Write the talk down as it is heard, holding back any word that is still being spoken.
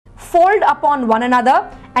fold upon one another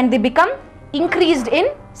and they become increased in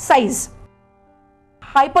size,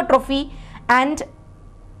 hypertrophy, and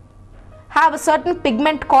have a certain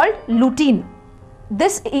pigment called lutein.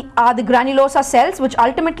 These are the granulosa cells which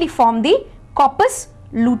ultimately form the corpus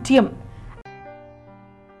luteum.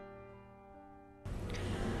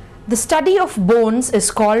 The study of bones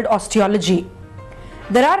is called osteology.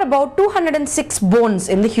 There are about 206 bones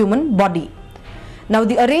in the human body. Now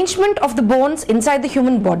the arrangement of the bones inside the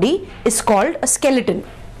human body is called a skeleton.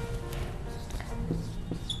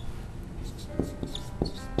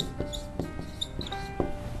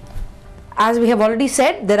 As we have already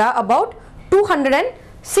said, there are about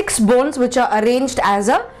 206 bones which are arranged as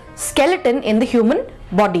a skeleton in the human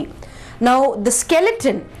body. Now the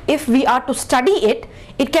skeleton, if we are to study it,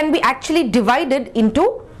 it can be actually divided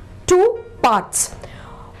into two parts.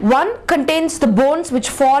 One contains the bones which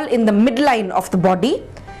fall in the midline of the body,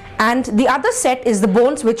 and the other set is the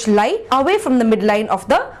bones which lie away from the midline of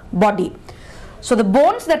the body. So the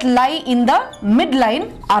bones that lie in the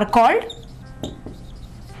midline are called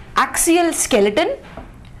axial skeleton.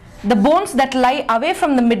 The bones that lie away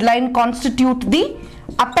from the midline constitute the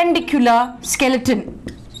appendicular skeleton.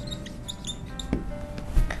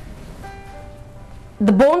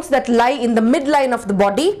 The bones that lie in the midline of the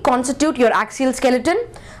body constitute your axial skeleton.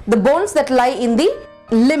 The bones that lie in the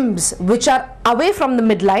limbs which are away from the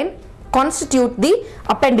midline constitute the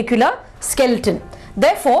appendicular skeleton.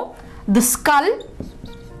 Therefore, the skull,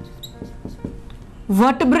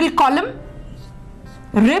 vertebral column,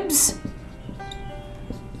 ribs,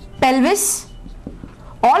 pelvis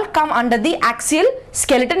all come under the axial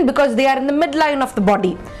skeleton because they are in the midline of the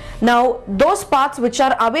body. Now, those parts which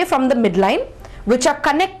are away from the midline, which are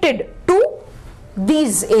connected to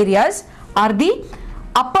these areas, are the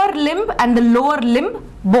upper limb and the lower limb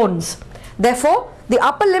bones. Therefore, the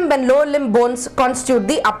upper limb and lower limb bones constitute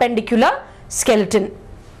the appendicular skeleton.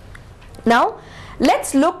 Now,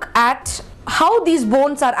 let's look at how these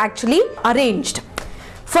bones are actually arranged.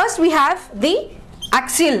 First, we have the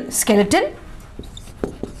axial skeleton.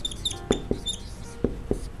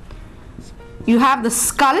 You have the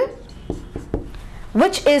skull,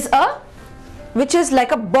 which is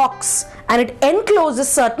like a box, and it encloses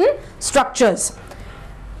certain structures.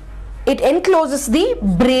 It encloses the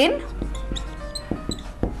brain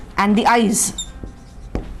and the eyes.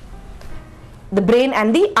 The brain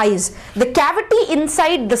and the eyes. The cavity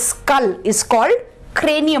inside the skull is called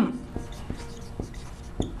cranium.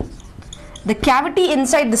 The cavity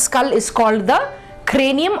inside the skull is called the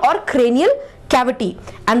cranium or cranial cavity,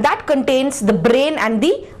 and that contains the brain and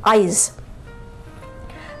the eyes.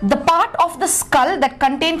 The part of the skull that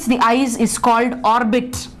contains the eyes is called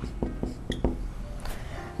orbit.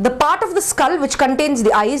 The part of the skull which contains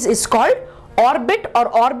the eyes is called orbit or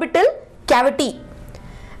orbital cavity.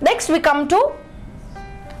 Next, we come to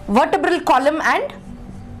vertebral column and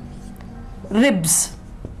ribs.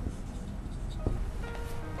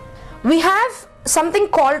 We have something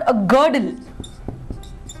called a girdle.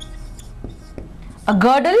 A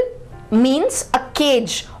girdle means a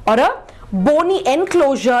cage or a bony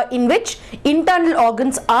enclosure in which internal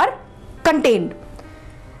organs are contained.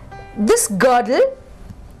 This girdle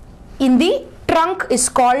in the trunk is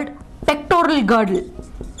called pectoral girdle.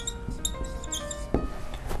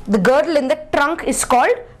 The girdle in the trunk is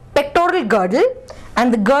called pectoral girdle,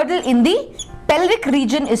 and the girdle in the pelvic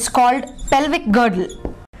region is called pelvic girdle.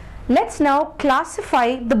 Let's now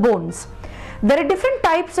classify the bones. There are different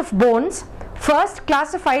types of bones, first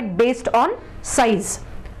classified based on size.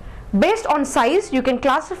 Based on size, you can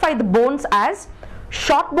classify the bones as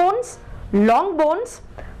short bones, long bones,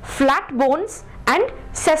 flat bones, and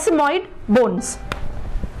sesamoid bones.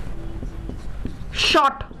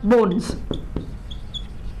 Short bones.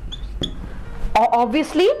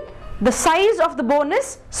 Obviously, the size of the bone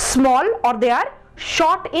is small or they are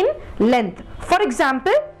short in length. For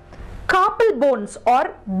example, carpal bones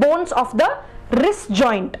or bones of the wrist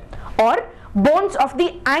joint or bones of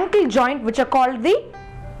the ankle joint, which are called the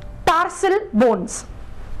tarsal bones.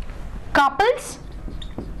 Carpals,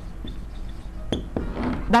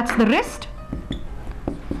 that's the wrist.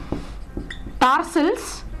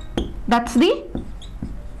 Tarsals, that's the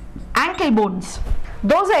ankle bones.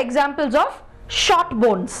 Those are examples of short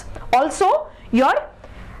bones. Also,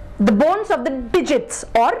 the bones of the digits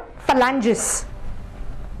or phalanges.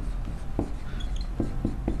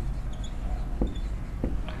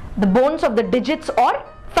 The bones of the digits or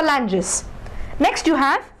phalanges. Next, you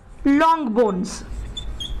have long bones.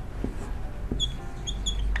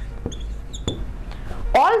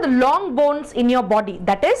 All the long bones in your body,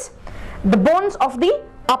 that is the bones of the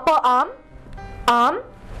upper arm,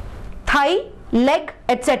 thigh, leg,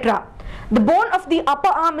 etc. The bone of the upper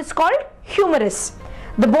arm is called humerus.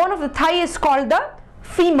 The bone of the thigh is called the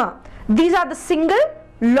femur. These are the single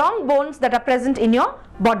long bones that are present in your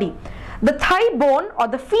body. The thigh bone or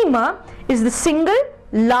the femur is the single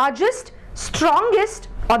largest, strongest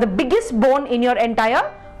or the biggest bone in your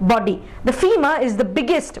entire body. The femur is the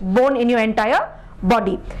biggest bone in your entire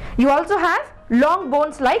body. You also have long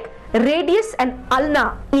bones like radius and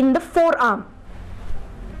ulna in the forearm.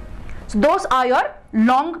 So those are your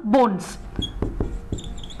long bones.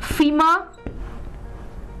 Femur,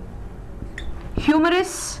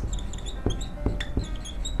 humerus,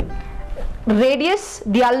 radius,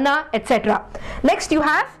 the ulna, etc. Next you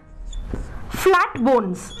have flat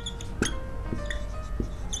bones.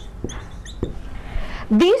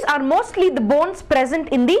 These are mostly the bones present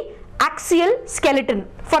in the axial skeleton.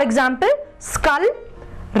 For example, skull,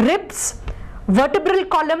 ribs, vertebral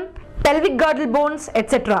column, pelvic girdle bones,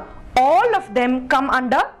 etc. All of them come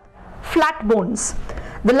under flat bones.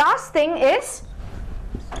 The last thing is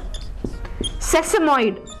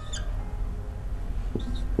sesamoid.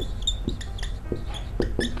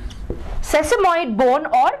 Sesamoid bone,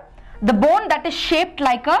 or the bone that is shaped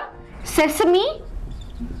like a sesame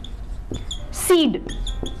seed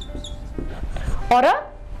or a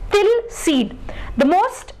till seed. The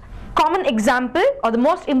most common example or the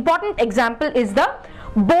most important example is the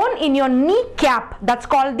bone in your kneecap, that's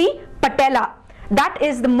called the patella. That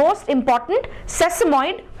is the most important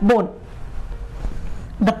sesamoid bone.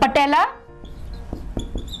 The patella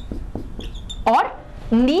or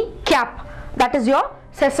kneecap, that is your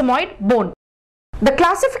sesamoid bone. The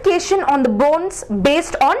classification on the bones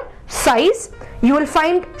based on size, you will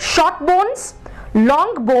find short bones,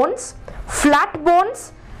 long bones, flat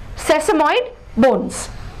bones, sesamoid bones.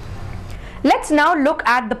 Let's now look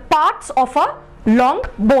at the parts of a long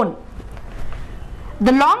bone.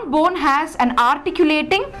 The long bone has an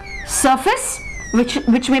articulating surface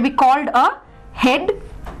which may be called a head.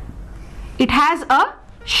 It has a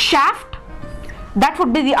shaft, that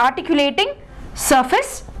would be the articulating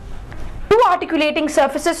surface. Two articulating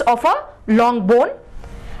surfaces of a long bone.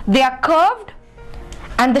 They are curved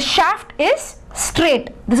and the shaft is straight.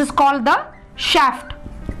 This is called the shaft.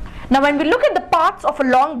 Now when we look at the parts of a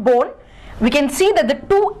long bone, we can see that the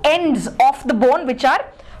two ends of the bone which are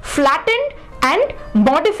flattened and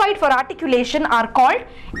modified for articulation are called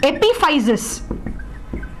epiphysis.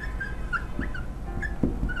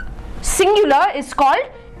 Singular is called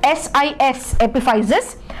SIS,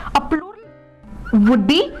 epiphysis. A plural would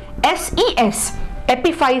be SES,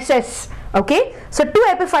 epiphysis. Okay, so two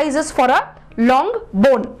epiphyses for a long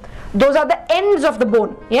bone. Those are the ends of the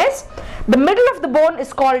bone. Yes, the middle of the bone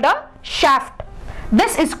is called a shaft.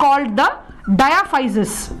 This is called the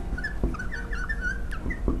diaphysis.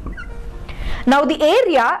 Now the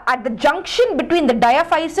area at the junction between the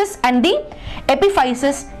diaphysis and the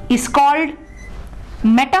epiphysis is called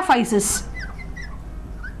metaphysis.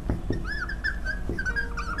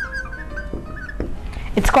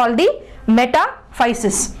 It's called the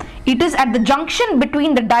metaphysis. It is at the junction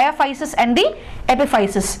between the diaphysis and the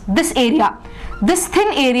epiphysis. This area, this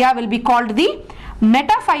thin area will be called the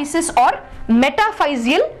metaphysis or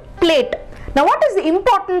metaphyseal plate. Now what is the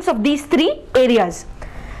importance of these three areas?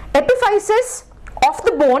 Epiphysis of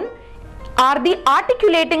the bone are the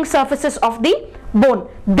articulating surfaces of the bone.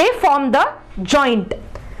 They form the joint.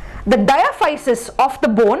 The diaphysis of the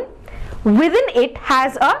bone, within it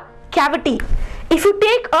has a cavity. If you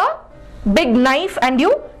take a big knife and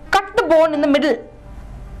you cut the bone in the middle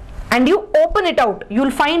and you open it out, you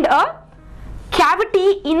will find a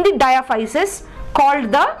cavity in the diaphysis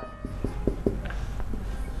called the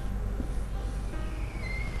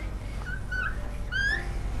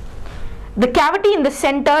cavity in the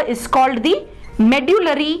center is called the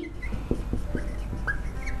medullary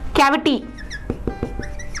cavity.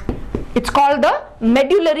 It's called the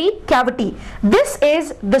medullary cavity. This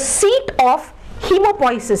is the seat of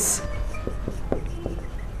hematopoiesis.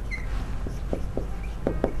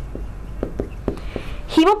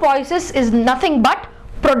 Hematopoiesis is nothing but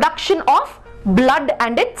production of blood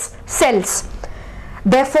and its cells.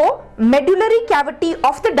 Therefore, medullary cavity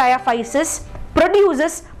of the diaphysis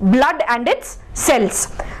produces blood and its cells.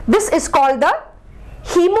 This is called the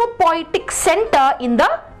hemopoietic center in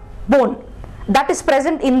the bone, that is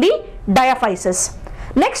present in the diaphysis.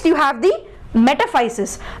 Next you have the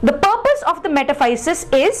metaphysis. The purpose of the metaphysis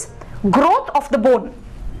is growth of the bone.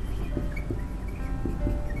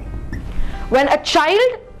 When a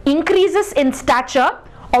child increases in stature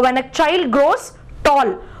or when a child grows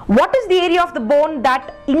tall, what is the area of the bone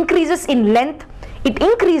that increases in length? It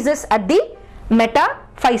increases at the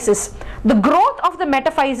metaphysis. the growth of the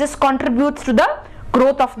metaphysis contributes to the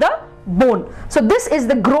growth of the bone. So this is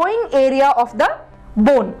the growing area of the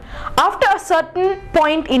bone. After a certain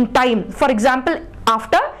point in time, for example,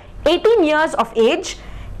 after 18 years of age,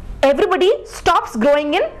 everybody stops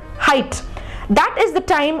growing in height. That is the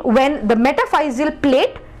time when the metaphyseal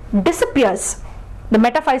plate disappears. The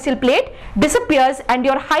metaphyseal plate disappears and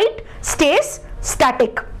your height stays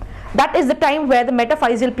static. That is the time where the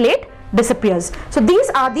metaphyseal plate disappears. So these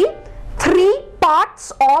are the three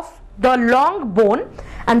parts of the long bone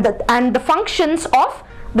and the functions of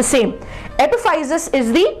the same. Epiphysis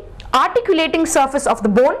is the articulating surface of the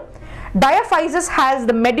bone. Diaphysis has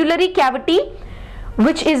the medullary cavity,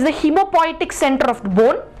 which is the hemopoietic center of the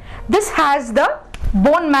bone. This has the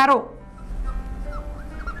bone marrow.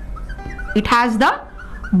 It has the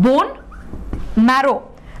bone marrow.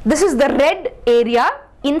 This is the red area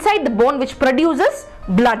inside the bone which produces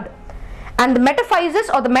blood. And the metaphysis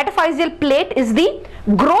or the metaphyseal plate is the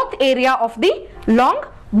growth area of the long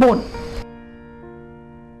bone.